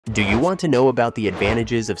Do you want to know about the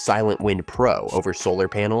advantages of Silentwind Pro over solar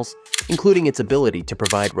panels, including its ability to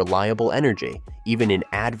provide reliable energy, even in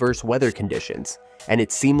adverse weather conditions, and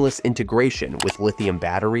its seamless integration with lithium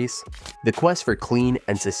batteries? The quest for clean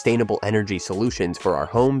and sustainable energy solutions for our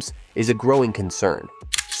homes is a growing concern.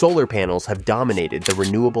 Solar panels have dominated the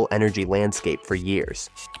renewable energy landscape for years,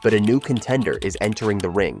 but a new contender is entering the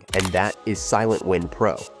ring, and that is Silentwind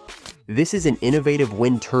Pro. This is an innovative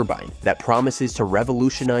wind turbine that promises to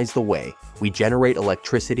revolutionize the way we generate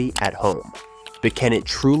electricity at home. But can it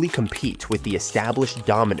truly compete with the established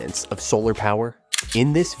dominance of solar power?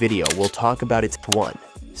 In this video, we'll talk about its 1.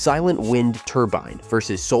 Silentwind turbine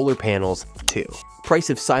versus solar panels. 2. Price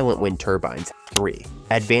of Silentwind turbines. 3.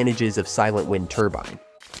 Advantages of Silentwind turbine.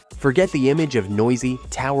 Forget the image of noisy,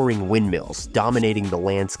 towering windmills dominating the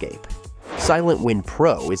landscape. Silentwind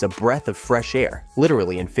Pro is a breath of fresh air,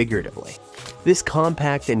 literally and figuratively. This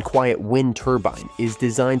compact and quiet wind turbine is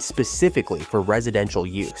designed specifically for residential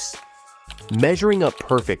use, measuring up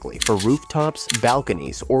perfectly for rooftops,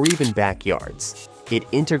 balconies, or even backyards. It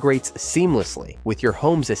integrates seamlessly with your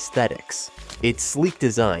home's aesthetics. Its sleek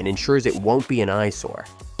design ensures it won't be an eyesore,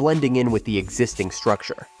 blending in with the existing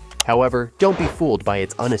structure. However, don't be fooled by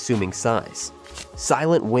its unassuming size.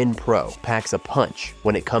 Silentwind Pro packs a punch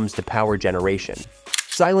when it comes to power generation.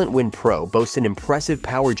 Silentwind Pro boasts an impressive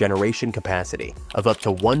power generation capacity of up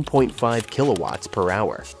to 1.5 kilowatts per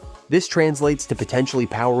hour. This translates to potentially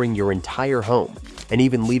powering your entire home and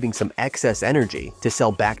even leaving some excess energy to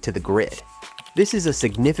sell back to the grid. This is a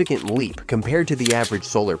significant leap compared to the average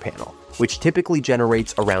solar panel, which typically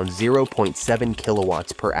generates around 0.7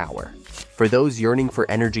 kilowatts per hour. For those yearning for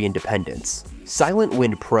energy independence,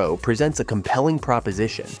 Silentwind Pro presents a compelling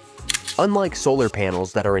proposition. Unlike solar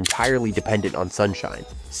panels that are entirely dependent on sunshine,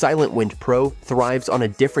 Silentwind Pro thrives on a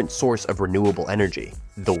different source of renewable energy,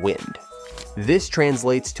 the wind. This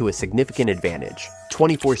translates to a significant advantage: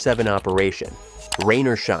 24/7 operation. Rain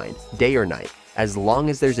or shine, day or night, as long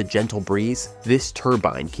as there's a gentle breeze, this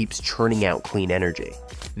turbine keeps churning out clean energy.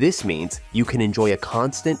 This means you can enjoy a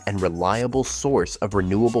constant and reliable source of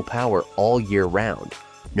renewable power all year round,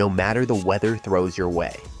 no matter the weather throws your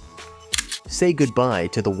way. Say goodbye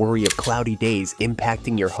to the worry of cloudy days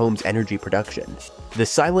impacting your home's energy production. The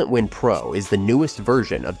Silentwind Pro is the newest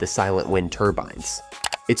version of the Silentwind turbines.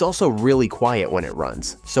 It's also really quiet when it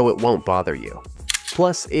runs, so it won't bother you.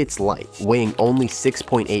 Plus, it's light, weighing only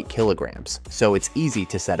 6.8 kilograms, so it's easy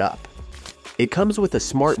to set up. It comes with a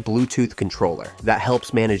smart Bluetooth controller that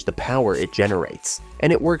helps manage the power it generates,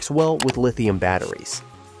 and it works well with lithium batteries.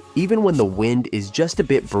 Even when the wind is just a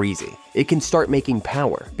bit breezy, it can start making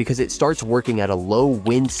power because it starts working at a low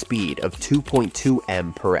wind speed of 2.2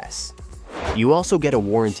 mph. You also get a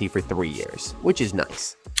warranty for 3 years, which is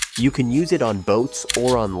nice. You can use it on boats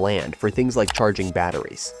or on land for things like charging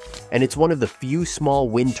batteries, and it's one of the few small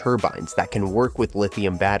wind turbines that can work with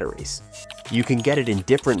lithium batteries. You can get it in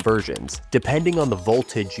different versions depending on the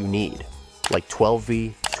voltage you need, like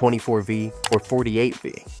 12V, 24V, or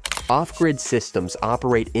 48V. Off-grid systems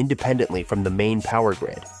operate independently from the main power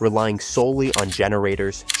grid, relying solely on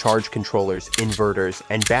generators, charge controllers, inverters,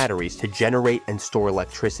 and batteries to generate and store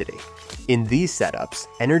electricity. In these setups,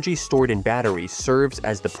 energy stored in batteries serves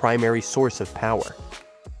as the primary source of power.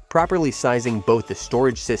 Properly sizing both the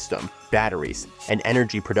storage system, batteries, and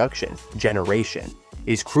energy production, generation,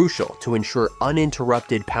 is crucial to ensure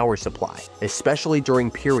uninterrupted power supply, especially during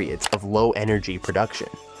periods of low energy production.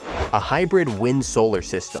 A hybrid wind-solar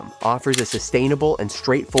system offers a sustainable and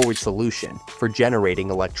straightforward solution for generating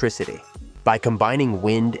electricity. By combining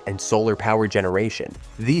wind and solar power generation,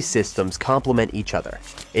 these systems complement each other,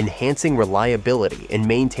 enhancing reliability and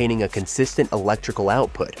maintaining a consistent electrical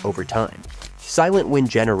output over time. Silentwind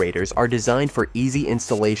generators are designed for easy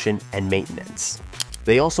installation and maintenance.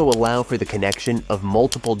 They also allow for the connection of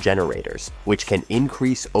multiple generators, which can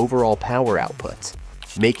increase overall power output,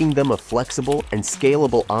 making them a flexible and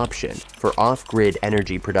scalable option for off-grid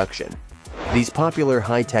energy production. These popular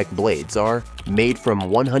high-tech blades are made from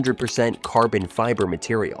 100% carbon fiber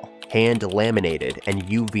material, hand-laminated and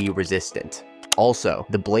UV resistant. Also,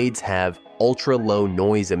 the blades have ultra-low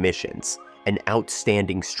noise emissions and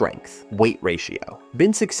outstanding strength, weight ratio.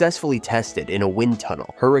 Been successfully tested in a wind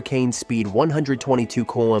tunnel, hurricane speed 122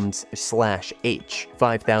 coulombs/H,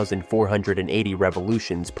 5,480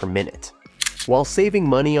 revolutions per minute. While saving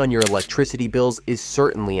money on your electricity bills is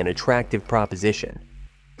certainly an attractive proposition,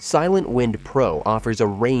 Silentwind Pro offers a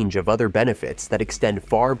range of other benefits that extend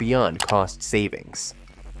far beyond cost savings.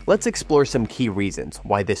 Let's explore some key reasons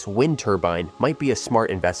why this wind turbine might be a smart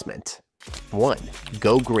investment. 1.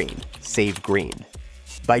 Go green, save green.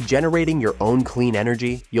 By generating your own clean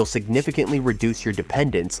energy, you'll significantly reduce your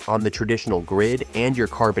dependence on the traditional grid and your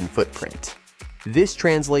carbon footprint. This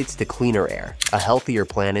translates to cleaner air, a healthier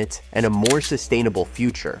planet, and a more sustainable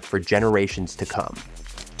future for generations to come.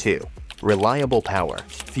 2. Reliable power,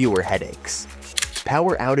 fewer headaches.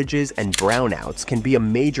 Power outages and brownouts can be a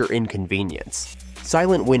major inconvenience.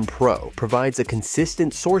 Silentwind Pro provides a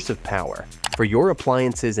consistent source of power for your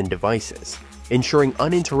appliances and devices, ensuring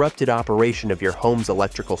uninterrupted operation of your home's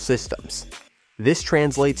electrical systems. This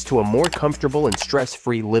translates to a more comfortable and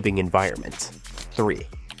stress-free living environment. 3.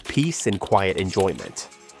 Peace and quiet enjoyment.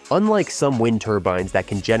 Unlike some wind turbines that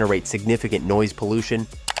can generate significant noise pollution,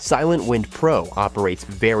 Silentwind Pro operates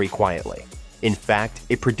very quietly. In fact,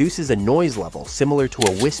 it produces a noise level similar to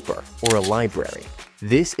a whisper or a library.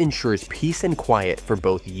 This ensures peace and quiet for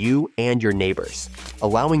both you and your neighbors,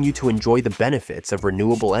 allowing you to enjoy the benefits of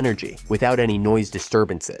renewable energy without any noise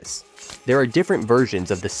disturbances. There are different versions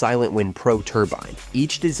of the Silentwind Pro turbine,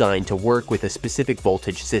 each designed to work with a specific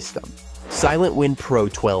voltage system. Silentwind Pro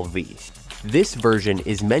 12V. This version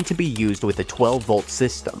is meant to be used with a 12-volt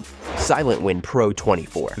system. Silentwind Pro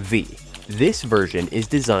 24V. This version is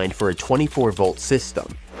designed for a 24-volt system.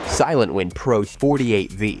 Silentwind Pro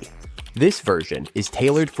 48V. This version is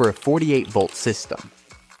tailored for a 48-volt system.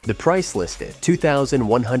 The price listed,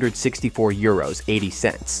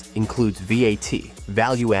 €2,164.80, includes VAT,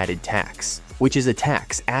 value-added tax, which is a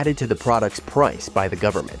tax added to the product's price by the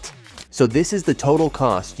government. So this is the total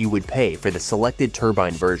cost you would pay for the selected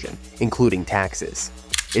turbine version, including taxes.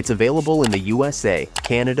 It's available in the USA,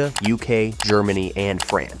 Canada, UK, Germany, and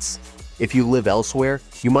France. If you live elsewhere,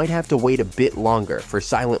 you might have to wait a bit longer for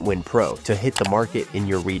Silentwind Pro to hit the market in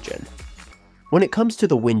your region. When it comes to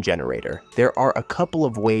the wind generator, there are a couple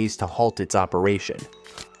of ways to halt its operation.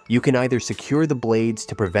 You can either secure the blades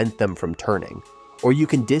to prevent them from turning, or you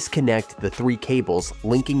can disconnect the 3 cables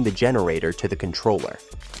linking the generator to the controller.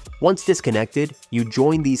 Once disconnected, you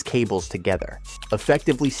join these cables together,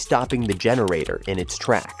 effectively stopping the generator in its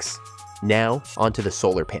tracks. Now, onto the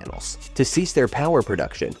solar panels. To cease their power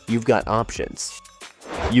production, you've got options.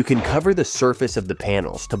 You can cover the surface of the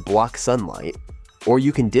panels to block sunlight, or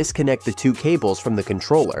you can disconnect the 2 cables from the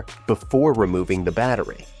controller before removing the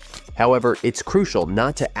battery. However, it's crucial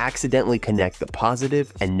not to accidentally connect the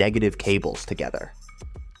positive and negative cables together.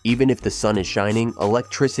 Even if the sun is shining,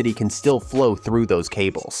 electricity can still flow through those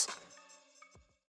cables.